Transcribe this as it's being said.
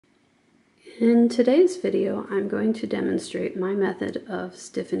In today's video, I'm going to demonstrate my method of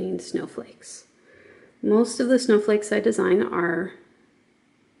stiffening snowflakes. Most of the snowflakes I design are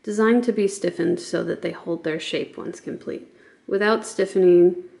designed to be stiffened so that they hold their shape once complete. Without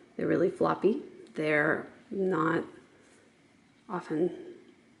stiffening, they're really floppy. They're not often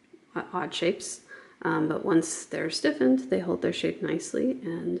odd shapes, but once they're stiffened, they hold their shape nicely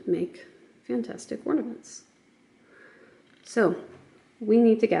and make fantastic ornaments. So, we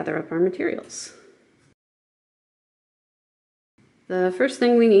need to gather up our materials. The first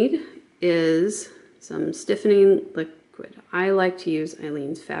thing we need is some stiffening liquid. I like to use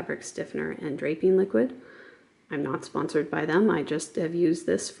Aleene's fabric stiffener and draping liquid. I'm not sponsored by them, I just have used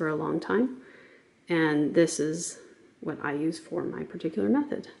this for a long time, and this is what I use for my particular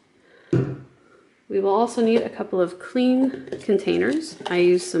method. We will also need a couple of clean containers. I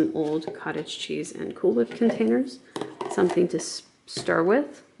use some old cottage cheese and Cool Whip containers, something to stir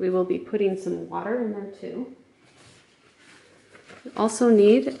with. We will be putting some water in there too. We also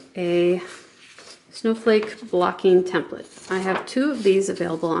need a snowflake blocking template. I have two of these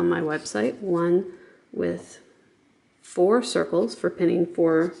available on my website, one with 4 circles for pinning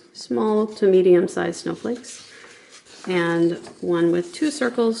 4 small to medium sized snowflakes, and one with 2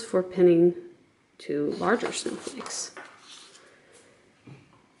 circles for pinning 2 larger snowflakes.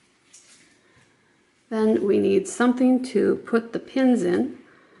 Then we need something to put the pins in.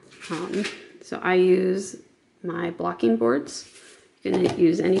 So I use my blocking boards. You can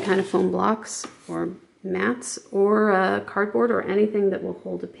use any kind of foam blocks or mats or cardboard or anything that will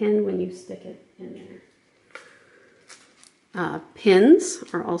hold a pin when you stick it in there. Pins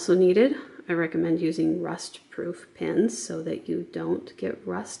are also needed. I recommend using rust-proof pins so that you don't get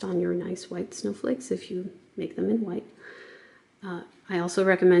rust on your nice white snowflakes if you make them in white. I also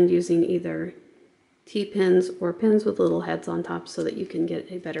recommend using either T-pins or pins with little heads on top so that you can get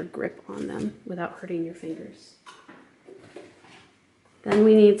a better grip on them without hurting your fingers. Then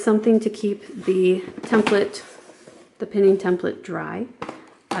we need something to keep the template, the pinning template, dry.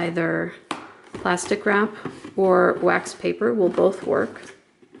 Either plastic wrap or wax paper will both work.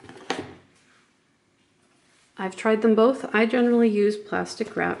 I've tried them both. I generally use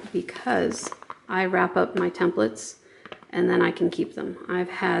plastic wrap because I wrap up my templates and then I can keep them. I've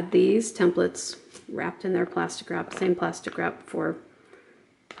had these templates wrapped in their plastic wrap, same plastic wrap, for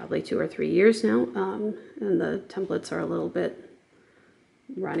probably 2 or 3 years now, and the templates are a little bit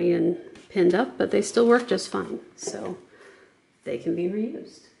runny and pinned up, but they still work just fine, so they can be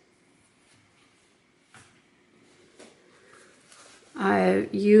reused.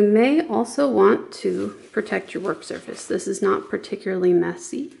 You may also want to protect your work surface. This is not particularly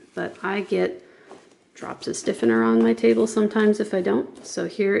messy, but I get drops of stiffener on my table sometimes if I don't. So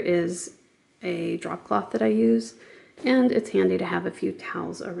here is a drop cloth that I use, and it's handy to have a few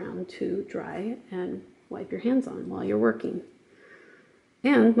towels around to dry and wipe your hands on while you're working.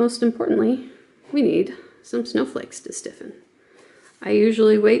 And most importantly, we need some snowflakes to stiffen. I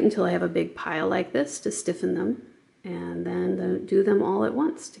usually wait until I have a big pile like this to stiffen them, and then do them all at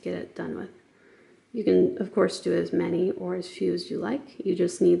once to get it done with. You can, of course, do as many or as few as you like. You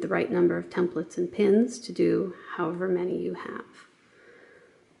just need the right number of templates and pins to do however many you have.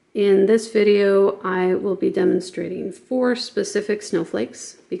 In this video, I will be demonstrating 4 specific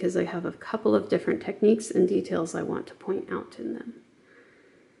snowflakes because I have a couple of different techniques and details I want to point out in them.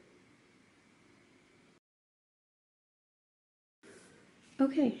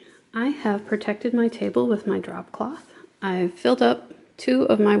 Okay, I have protected my table with my drop cloth. I've filled up 2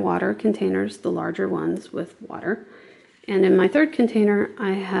 of my water containers, the larger ones, with water. And in my 3rd container,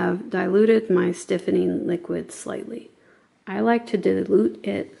 I have diluted my stiffening liquid slightly. I like to dilute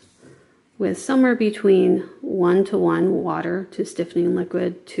it with somewhere between 1:1 water to stiffening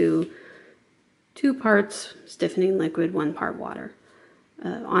liquid to 2 parts stiffening liquid, 1 part water.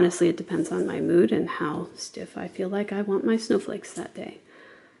 Honestly, it depends on my mood and how stiff I feel like I want my snowflakes that day.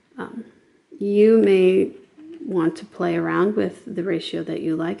 You may want to play around with the ratio that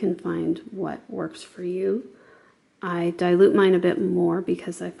you like and find what works for you. I dilute mine a bit more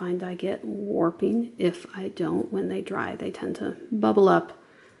because I find I get warping if I don't when they dry. They tend to bubble up.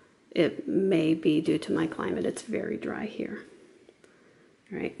 It may be due to my climate. It's very dry here.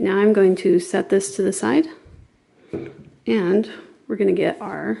 All right, now I'm going to set this to the side and we're going to get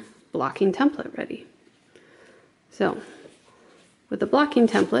our blocking template ready. So with the blocking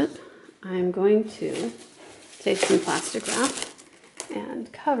template, I'm going to take some plastic wrap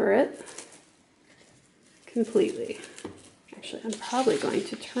and cover it completely. Actually, I'm probably going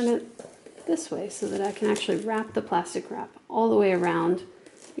to turn it this way so that I can actually wrap the plastic wrap all the way around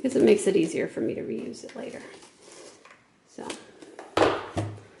because it makes it easier for me to reuse it later. So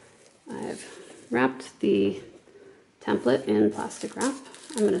I've wrapped the template in plastic wrap.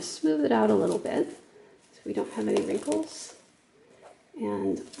 I'm going to smooth it out a little bit so we don't have any wrinkles.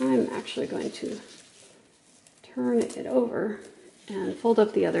 And I'm actually going to turn it over and fold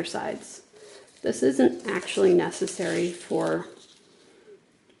up the other sides. This isn't actually necessary for,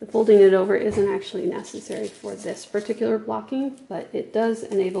 the folding it over isn't actually necessary for this particular blocking, but it does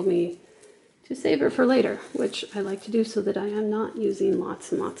enable me to save it for later, which I like to do so that I am not using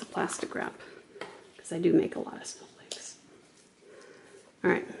lots and lots of plastic wrap, because I do make a lot of snowflakes. All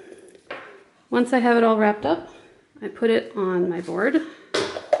right, once I have it all wrapped up, I put it on my board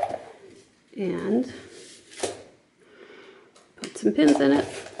and put some pins in it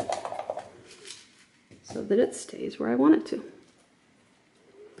so that it stays where I want it to.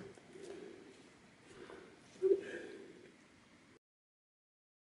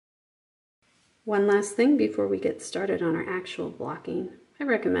 One last thing before we get started on our actual blocking, I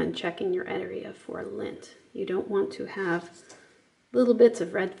recommend checking your area for lint. You don't want to have little bits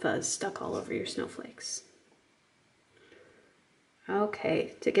of red fuzz stuck all over your snowflakes.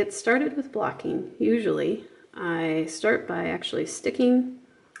 Okay, to get started with blocking, usually I start by actually sticking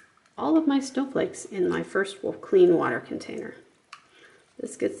all of my snowflakes in my first clean water container.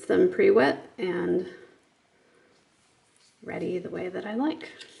 This gets them pre-wet and ready the way that I like.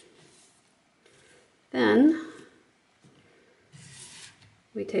 Then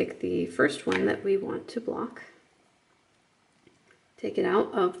we take the first one that we want to block, take it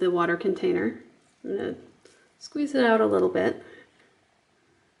out of the water container. I'm going to squeeze it out a little bit.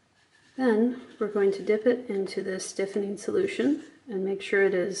 Then we're going to dip it into the stiffening solution and make sure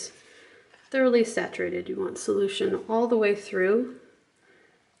it is thoroughly saturated. You want solution all the way through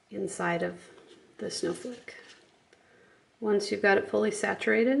inside of the snowflake. Once you've got it fully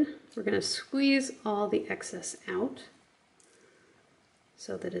saturated, we're going to squeeze all the excess out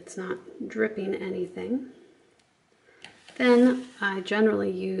so that it's not dripping anything. Then I generally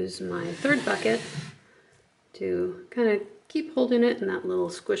use my third bucket to kind of keep holding it in that little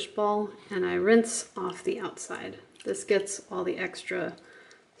squish ball, and I rinse off the outside. This gets all the extra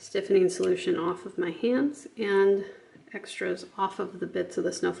stiffening solution off of my hands and extras off of the bits of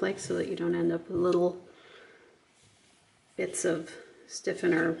the snowflake so that you don't end up with little bits of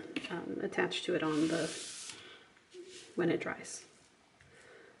stiffener attached to it when it dries.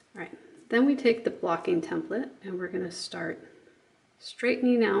 All right, then we take the blocking template and we're going to start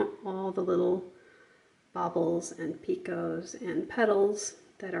straightening out all the little bobbles and picots and petals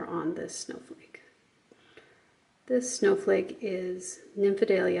that are on this snowflake. This snowflake is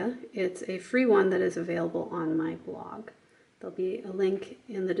Nymphadelia. It's a free one that is available on my blog. There'll be a link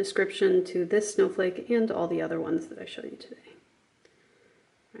in the description to this snowflake and all the other ones that I show you today.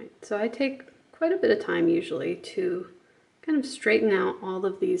 All right, so I take quite a bit of time usually to kind of straighten out all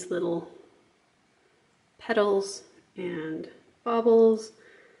of these little petals and bobbles.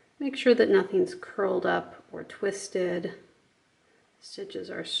 Make sure that nothing's curled up or twisted.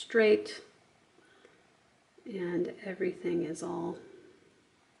 Stitches are straight and everything is all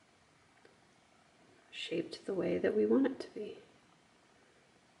shaped the way that we want it to be.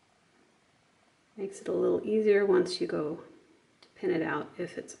 Makes it a little easier once you go to pin it out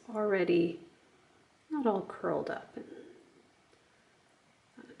if it's already not all curled up and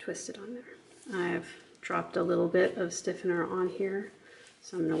twisted on there. I've dropped a little bit of stiffener on here,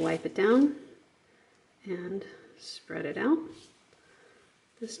 so I'm going to wipe it down and spread it out,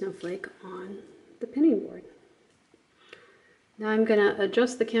 the snowflake on the pinning board. Now I'm going to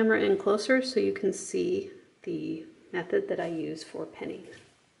adjust the camera in closer so you can see the method that I use for pinning.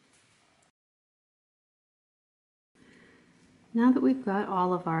 Now that we've got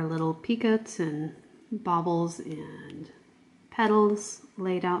all of our little picots and bobbles and petals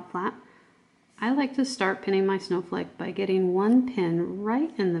laid out flat, I like to start pinning my snowflake by getting one pin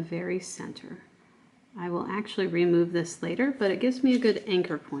right in the very center. I will actually remove this later, but it gives me a good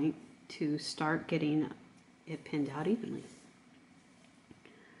anchor point to start getting it pinned out evenly.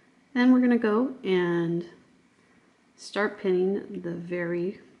 Then we're going to go and start pinning the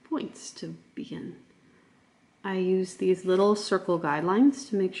very points to begin. I use these little circle guidelines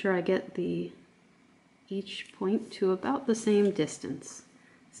to make sure I get each point to about the same distance.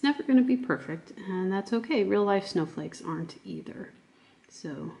 It's never going to be perfect, and that's okay. Real life snowflakes aren't either,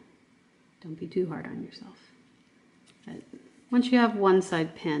 so don't be too hard on yourself. But once you have one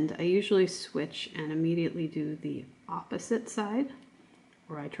side pinned, I usually switch and immediately do the opposite side,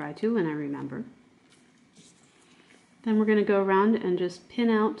 or I try to when I remember. Then we're going to go around and just pin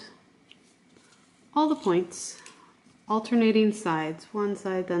out all the points, alternating sides, one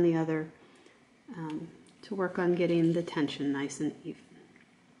side then the other, to work on getting the tension nice and even.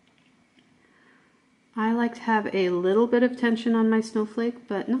 like to have a little bit of tension on my snowflake,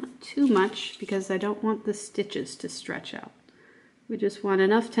 but not too much because I don't want the stitches to stretch out. We just want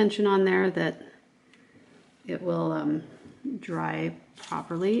enough tension on there that it will dry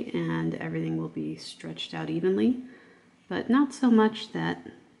properly and everything will be stretched out evenly, but not so much that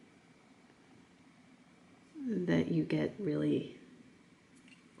you get really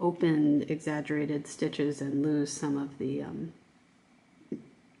open, exaggerated stitches and lose some of the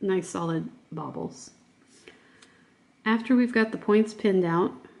nice solid bobbles. After we've got the points pinned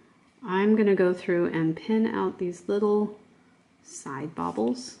out, I'm going to go through and pin out these little side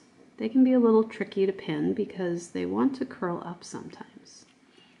bobbles. They can be a little tricky to pin because they want to curl up sometimes.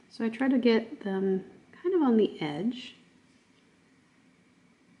 So I try to get them kind of on the edge.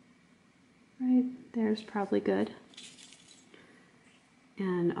 Right there's probably good.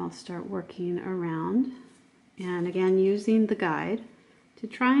 And I'll start working around, and again using the guide to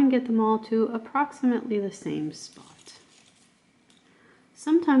try and get them all to approximately the same spot.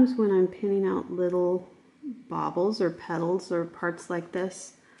 Sometimes when I'm pinning out little bobbles or petals or parts like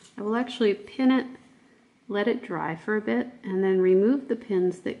this, I will actually pin it, let it dry for a bit, and then remove the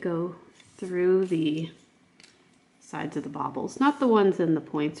pins that go through the sides of the bobbles. Not the ones in the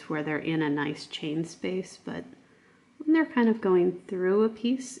points where they're in a nice chain space, but when they're kind of going through a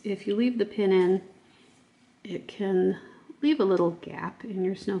piece, if you leave the pin in, it can leave a little gap in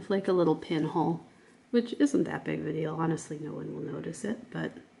your snowflake, a little pinhole, which isn't that big of a deal. Honestly, no one will notice it,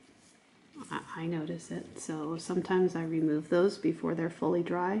 but I notice it. So sometimes I remove those before they're fully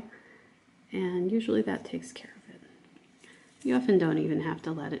dry, and usually that takes care of it. You often don't even have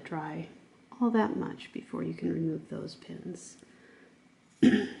to let it dry all that much before you can remove those pins.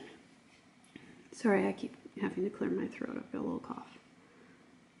 Sorry, I keep having to clear my throat. I've got a little cough.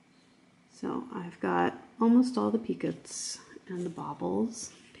 So I've got almost all the peacoats and the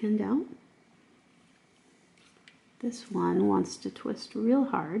bobbles pinned out. This one wants to twist real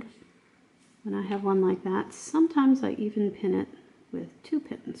hard. When I have one like that, sometimes I even pin it with two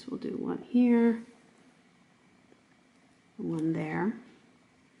pins. We'll do one here, one there.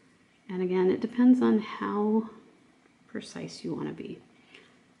 And again, it depends on how precise you want to be.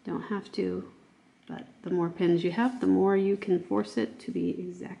 Don't have to, but the more pins you have, the more you can force it to be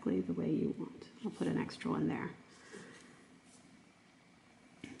exactly the way you want. I'll put an extra one there.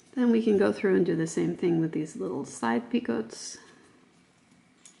 Then we can go through and do the same thing with these little side peacoats,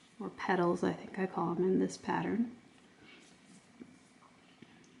 or petals, I think I call them in this pattern.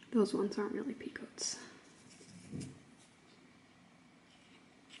 Those ones aren't really peacoats.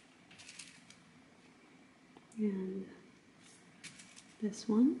 And this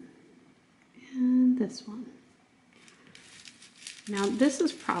one, and this one. Now this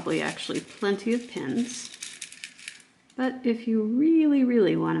is probably actually plenty of pins, but if you really,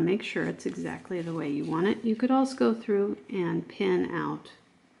 really want to make sure it's exactly the way you want it, you could also go through and pin out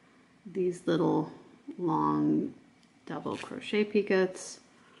these little long double crochet peacoats,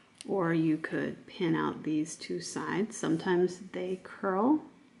 or you could pin out these two sides. Sometimes they curl.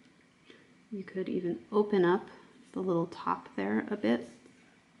 You could even open up the little top there a bit.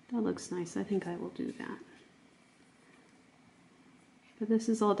 That looks nice. I think I will do that. But this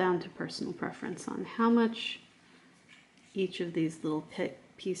is all down to personal preference on how much each of these little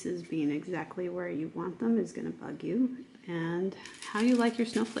pieces being exactly where you want them is going to bug you, and how you like your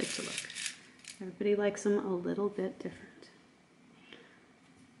snowflake to look. Everybody likes them a little bit different.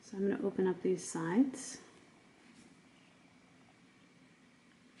 So I'm going to open up these sides,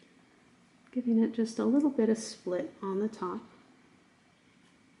 giving it just a little bit of split on the top.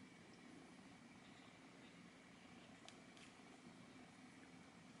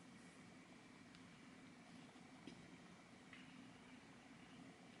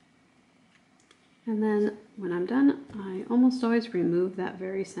 And then when I'm done, I almost always remove that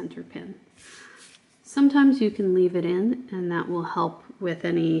very center pin. Sometimes you can leave it in, and that will help with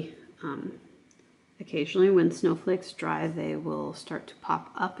any, occasionally when snowflakes dry, they will start to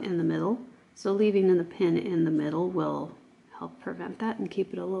pop up in the middle. So leaving the pin in the middle will help prevent that and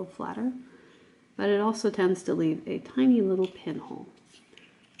keep it a little flatter. But it also tends to leave a tiny little pinhole.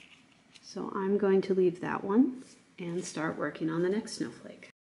 So I'm going to leave that one and start working on the next snowflake.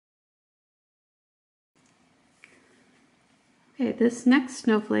 Okay, this next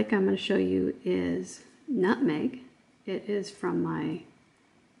snowflake I'm going to show you is Nutmeg. It is from one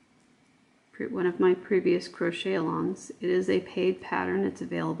of my previous crochet alongs. It is a paid pattern. It's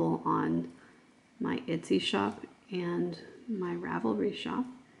available on my Etsy shop and my Ravelry shop,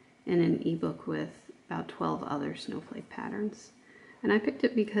 and an ebook with about 12 other snowflake patterns. And I picked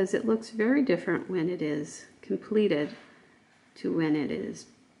it because it looks very different when it is completed to when it is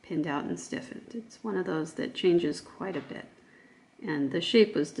pinned out and stiffened. It's one of those that changes quite a bit. And the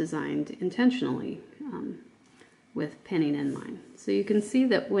shape was designed intentionally with pinning in mind. So you can see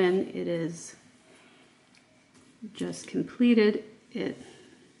that when it is just completed, it's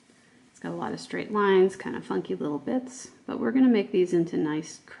got a lot of straight lines, kind of funky little bits, but we're going to make these into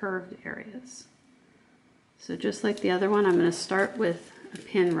nice curved areas. So just like the other one, I'm going to start with a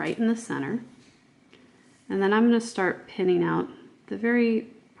pin right in the center, and then I'm going to start pinning out the very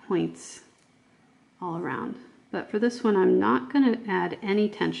points all around. But for this one, I'm not going to add any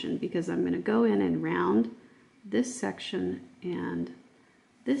tension because I'm going to go in and round this section and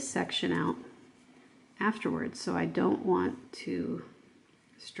this section out afterwards, so I don't want to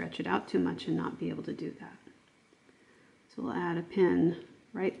stretch it out too much and not be able to do that. So we'll add a pin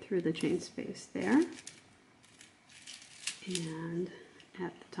right through the chain space there and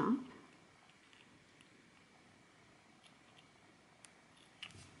at the top.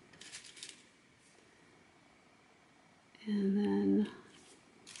 And then,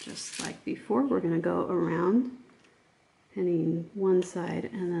 just like before, we're going to go around, pinning one side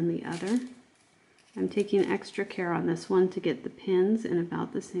and then the other. I'm taking extra care on this one to get the pins in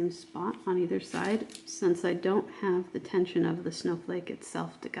about the same spot on either side, since I don't have the tension of the snowflake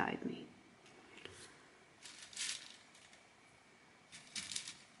itself to guide me.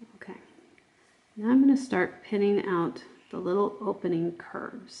 Okay, now I'm going to start pinning out the little opening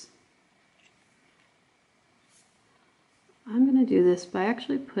curves. I'm going to do this by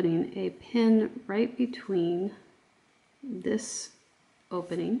actually putting a pin right between this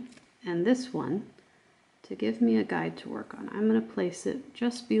opening and this one to give me a guide to work on. I'm going to place it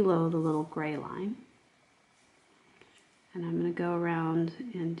just below the little gray line, and I'm going to go around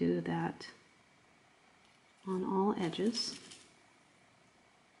and do that on all edges.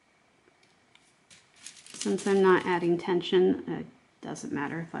 Since I'm not adding tension, it doesn't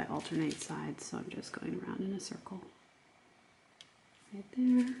matter if I alternate sides, so I'm just going around in a circle. Right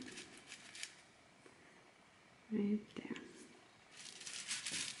there, right there.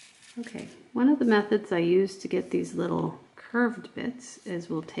 Okay, one of the methods I use to get these little curved bits is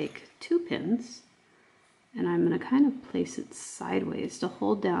we'll take two pins, and I'm going to kind of place it sideways to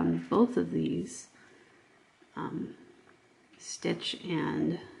hold down both of these stitch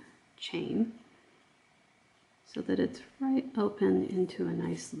and chain so that it's right open into a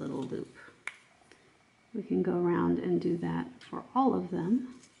nice little loop. We can go around and do that for all of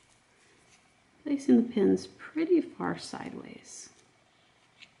them, placing the pins pretty far sideways.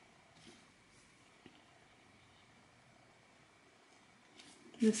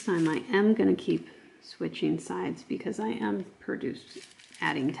 This time I am going to keep switching sides because I am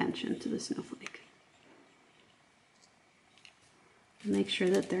adding tension to the snowflake. Make sure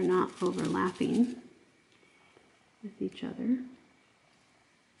that they're not overlapping with each other.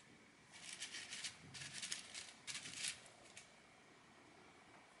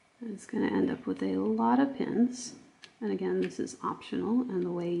 It's going to end up with a lot of pins, and again, this is optional and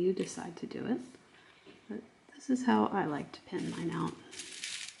the way you decide to do it, but this is how I like to pin mine out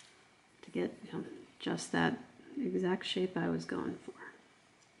to get just that exact shape I was going for.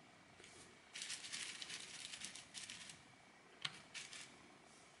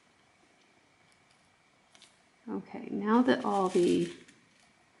 Okay, now that all the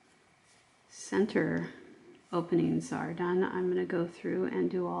center openings are done, I'm going to go through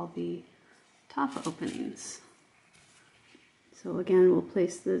and do all the top openings. So again, we'll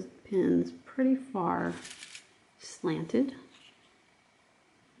place the pins pretty far slanted,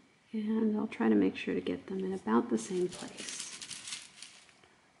 and I'll try to make sure to get them in about the same place.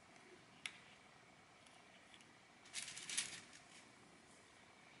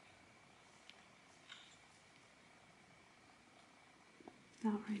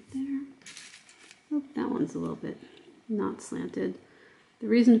 About right there. Oh, that one's a little bit not slanted. The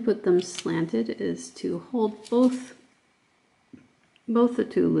reason to put them slanted is to hold both the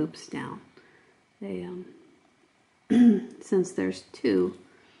two loops down. They since there's two,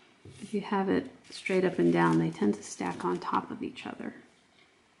 if you have it straight up and down, they tend to stack on top of each other,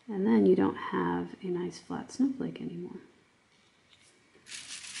 and then you don't have a nice flat snowflake anymore.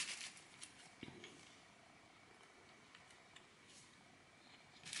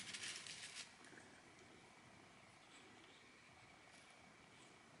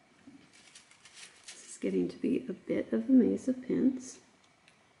 Getting to be a bit of a maze of pins,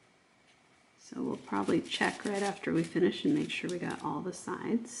 so we'll probably check right after we finish and make sure we got all the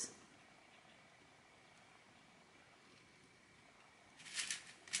sides.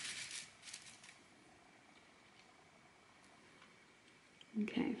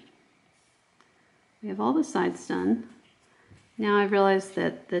 Okay, we have all the sides done. Now I realized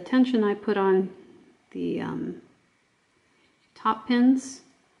that the tension I put on the top pins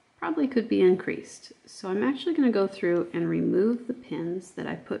probably could be increased. So I'm actually going to go through and remove the pins that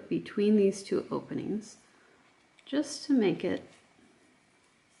I put between these two openings, just to make it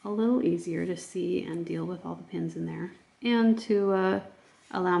a little easier to see and deal with all the pins in there, and to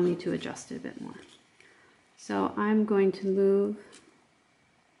allow me to adjust it a bit more. So I'm going to move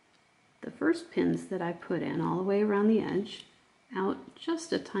the first pins that I put in all the way around the edge out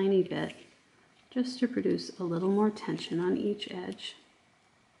just a tiny bit, just to produce a little more tension on each edge.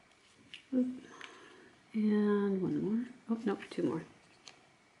 Oop. And one more. Oh, nope, two more.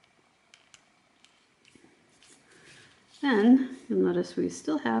 Then you'll notice we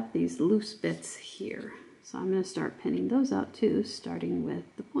still have these loose bits here. So I'm going to start pinning those out too, starting with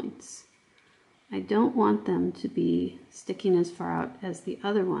the points. I don't want them to be sticking as far out as the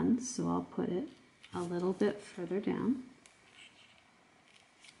other ones, so I'll put it a little bit further down.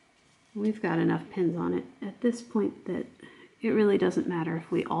 We've got enough pins on it at this point that it really doesn't matter if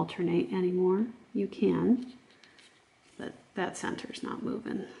we alternate anymore. You can, but that center's not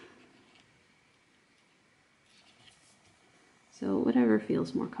moving. So whatever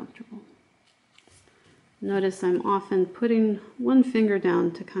feels more comfortable. Notice I'm often putting one finger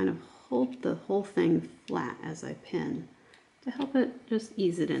down to kind of hold the whole thing flat as I pin, to help it just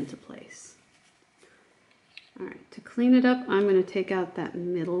ease it into place. All right, to clean it up, I'm going to take out that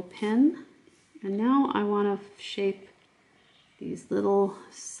middle pin, and now I want to shape these little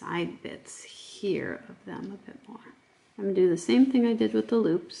side bits here of them a bit more. I'm going to do the same thing I did with the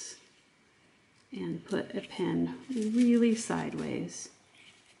loops and put a pin really sideways,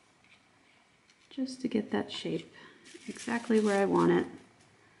 just to get that shape exactly where I want it.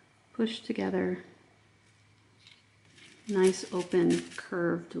 Push together, nice open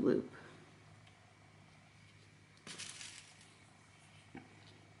curved loop.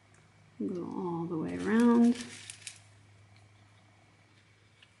 Go all the way around.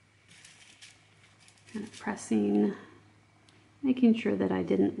 Kind of pressing, making sure that I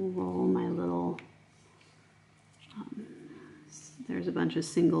didn't roll my little, there's a bunch of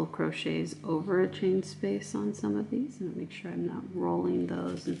single crochets over a chain space on some of these, and make sure I'm not rolling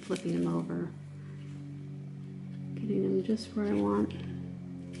those and flipping them over. Getting them just where I want.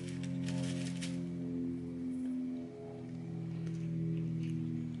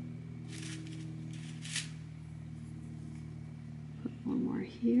 Put one more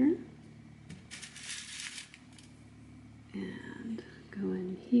here. And go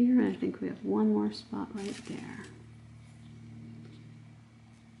in here. I think we have one more spot right there.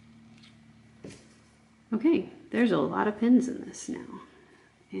 Okay, there's a lot of pins in this now.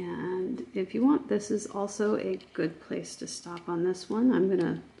 And if you want, this is also a good place to stop on this one. I'm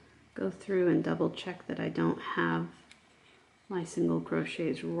gonna go through and double check that I don't have my single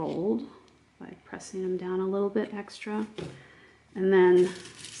crochets rolled by pressing them down a little bit extra. And then,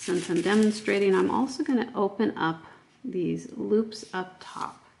 since I'm demonstrating, I'm also gonna open up these loops up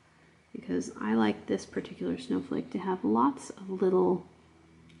top, because I like this particular snowflake to have lots of little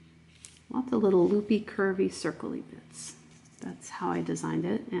loopy, curvy, circly bits. That's how I designed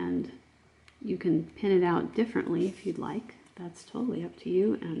it, and you can pin it out differently if you'd like. That's totally up to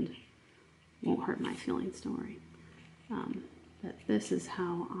you and won't hurt my feelings, don't worry. But this is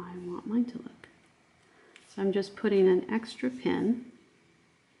how I want mine to look. So I'm just putting an extra pin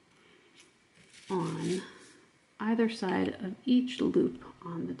on either side of each loop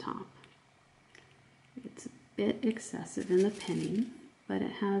on the top. It's a bit excessive in the pinning, but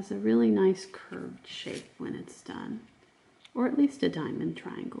it has a really nice curved shape when it's done, or at least a diamond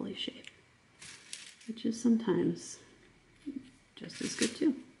triangle-y shape, which is sometimes just as good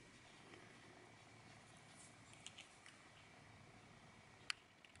too.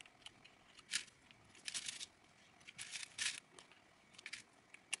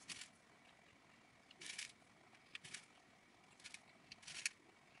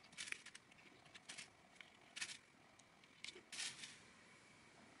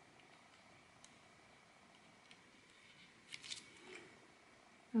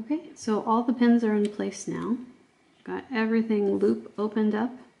 Okay, so all the pins are in place now. Got everything loop opened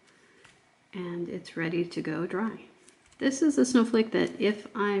up, and it's ready to go dry. This is a snowflake that, if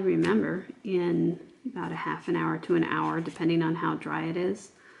I remember, in about a half an hour to an hour, depending on how dry it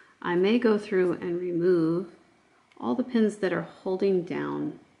is, I may go through and remove all the pins that are holding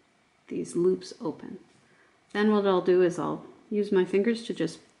down these loops open. Then what I'll do is I'll use my fingers to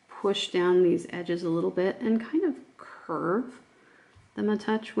just push down these edges a little bit and kind of curve them a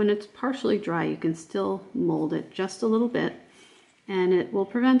touch. When it's partially dry, you can still mold it just a little bit, and it will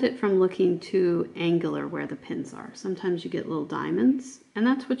prevent it from looking too angular where the pins are. Sometimes you get little diamonds, and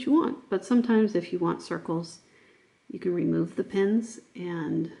that's what you want, but sometimes if you want circles, you can remove the pins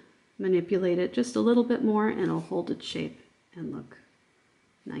and manipulate it just a little bit more, and it'll hold its shape and look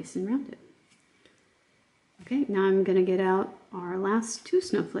nice and rounded. Okay, now I'm going to get out our last 2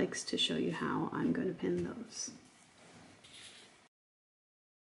 snowflakes to show you how I'm going to pin those.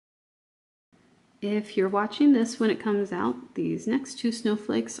 If you're watching this when it comes out, these next 2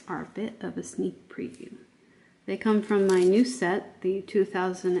 snowflakes are a bit of a sneak preview. They come from my new set, the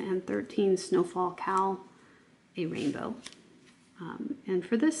 2013 Snowfall Cowl, a rainbow. And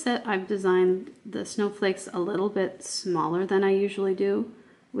for this set, I've designed the snowflakes a little bit smaller than I usually do,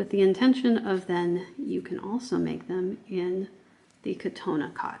 with the intention of then you can also make them in the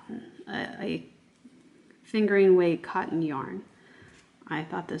Catona cotton, a fingering weight cotton yarn. I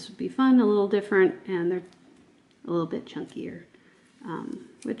thought this would be fun, a little different, and they're a little bit chunkier,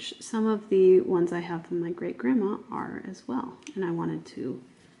 which some of the ones I have from my great-grandma are as well, and I wanted to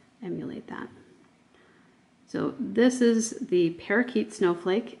emulate that. So this is the Parakeet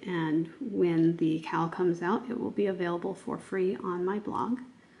Snowflake, and when the cowl comes out, it will be available for free on my blog.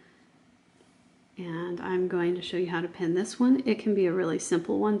 And I'm going to show you how to pin this one. It can be a really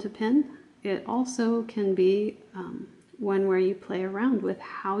simple one to pin. It also can be one where you play around with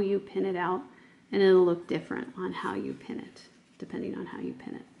how you pin it out, and it'll look different on how you pin it, depending on how you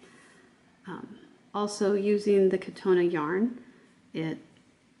pin it. Also, using the Catona yarn,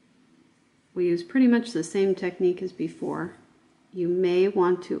 we use pretty much the same technique as before. You may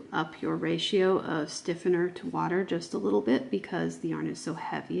want to up your ratio of stiffener to water just a little bit because the yarn is so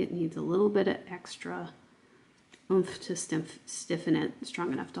heavy. It needs a little bit of extra oomph to stiffen it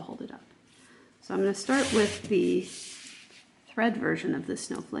strong enough to hold it up. So I'm going to start with the thread version of the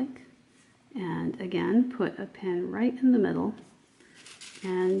snowflake, and again put a pin right in the middle.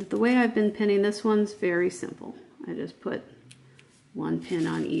 And the way I've been pinning this one's very simple. I just put 1 pin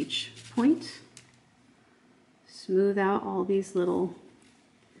on each point, smooth out all these little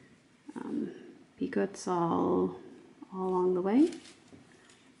picots all along the way,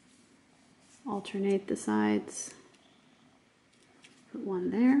 alternate the sides, put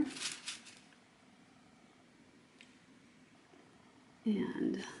 1 there,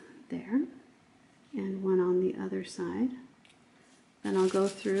 and there, and 1 on the other side. Then I'll go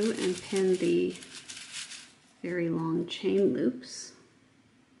through and pin the very long chain loops.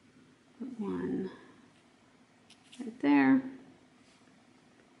 Put 1 right there.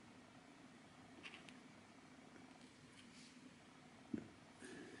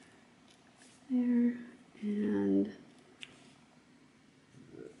 There, and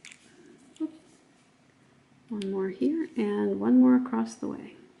 1 more here, and 1 more across the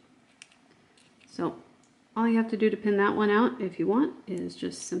way. So all you have to do to pin that one out, if you want, is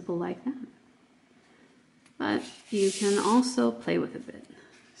just simple like that. But you can also play with it a bit.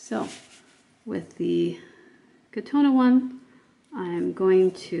 So with the Catona one, I'm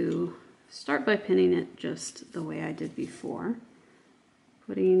going to start by pinning it just the way I did before,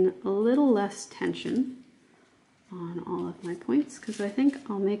 putting a little less tension on all of my points because I think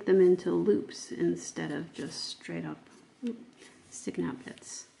I'll make them into loops instead of just straight up sticking out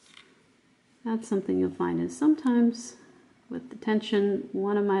bits. That's something you'll find is sometimes with the tension,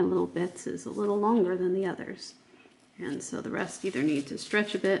 one of my little bits is a little longer than the others. And so the rest either need to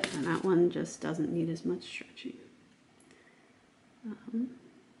stretch a bit, and that one just doesn't need as much stretching.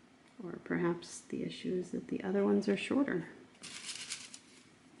 Or perhaps the issue is that the other ones are shorter.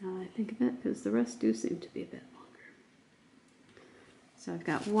 Now I think of it, because the rest do seem to be a bit longer. So I've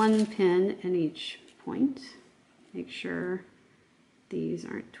got 1 pin in each point. Make sure these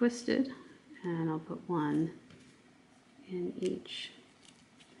aren't twisted, and I'll put 1 in each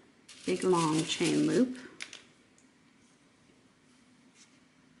big long chain loop.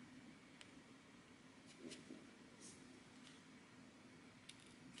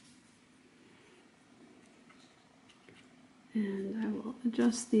 And I will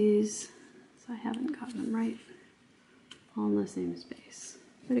adjust these so I haven't gotten them right, all in the same space.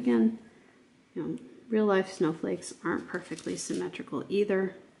 But again, you know, real life snowflakes aren't perfectly symmetrical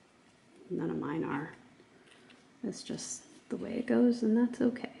either. None of mine are. That's just the way it goes, and that's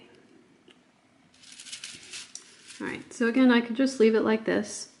okay. Alright, so again, I could just leave it like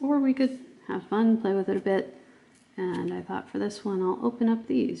this, or we could have fun, play with it a bit. And I thought for this one, I'll open up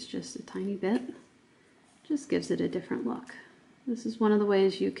these just a tiny bit. Just gives it a different look. This is one of the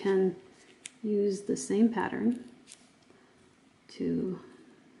ways you can use the same pattern to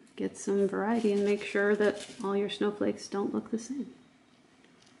get some variety and make sure that all your snowflakes don't look the same.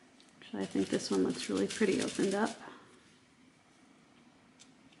 Which I think this one looks really pretty opened up.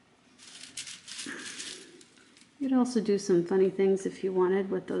 could also do some funny things if you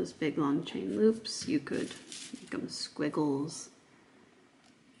wanted with those big long chain loops. You could make them squiggles.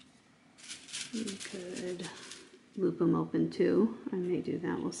 You could loop them open too. I may do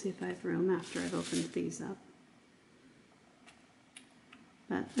that. We'll see if I have room after I've opened these up.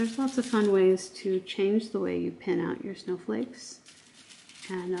 But there's lots of fun ways to change the way you pin out your snowflakes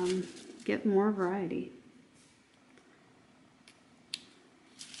and get more variety.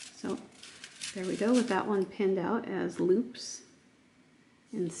 So there we go with that one pinned out as loops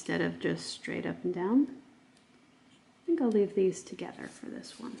instead of just straight up and down. I think I'll leave these together for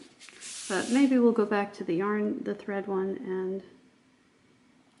this one. But maybe we'll go back to the yarn, the thread one, and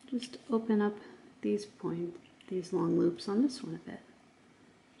just open up these long loops on this one a bit.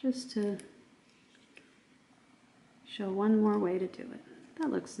 Just to show one more way to do it.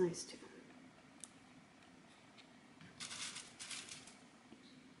 That looks nice too.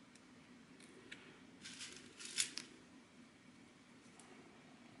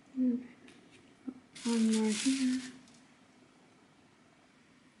 Okay. One more here.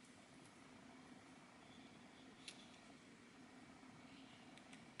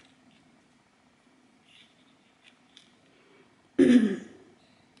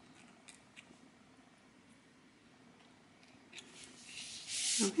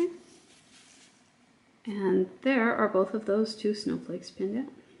 Okay, and there are both of those two snowflakes pinned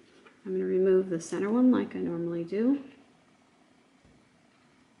out. I'm going to remove the center one like I normally do.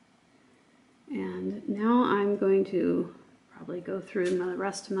 And now I'm going to probably go through the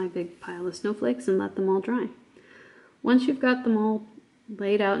rest of my big pile of snowflakes and let them all dry. Once you've got them all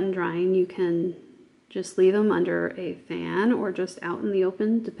laid out and drying, you can just leave them under a fan or just out in the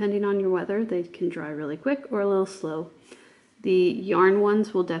open, depending on your weather. They can dry really quick or a little slow. The yarn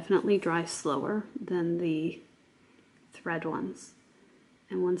ones will definitely dry slower than the thread ones.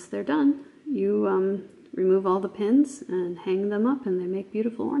 And once they're done, you remove all the pins and hang them up, and they make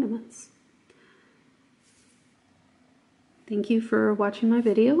beautiful ornaments. Thank you for watching my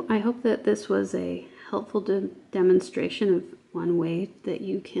video. I hope that this was a helpful demonstration of one way that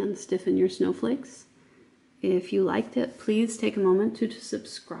you can stiffen your snowflakes. If you liked it, please take a moment to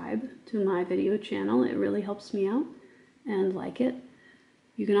subscribe to my video channel. It really helps me out. And like it.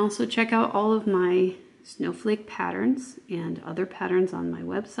 You can also check out all of my snowflake patterns and other patterns on my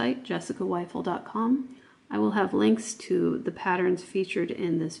website, jessicaweifel.com. I will have links to the patterns featured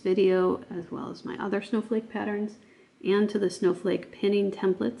in this video, as well as my other snowflake patterns, and to the snowflake pinning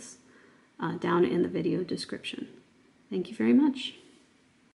templates down in the video description. Thank you very much.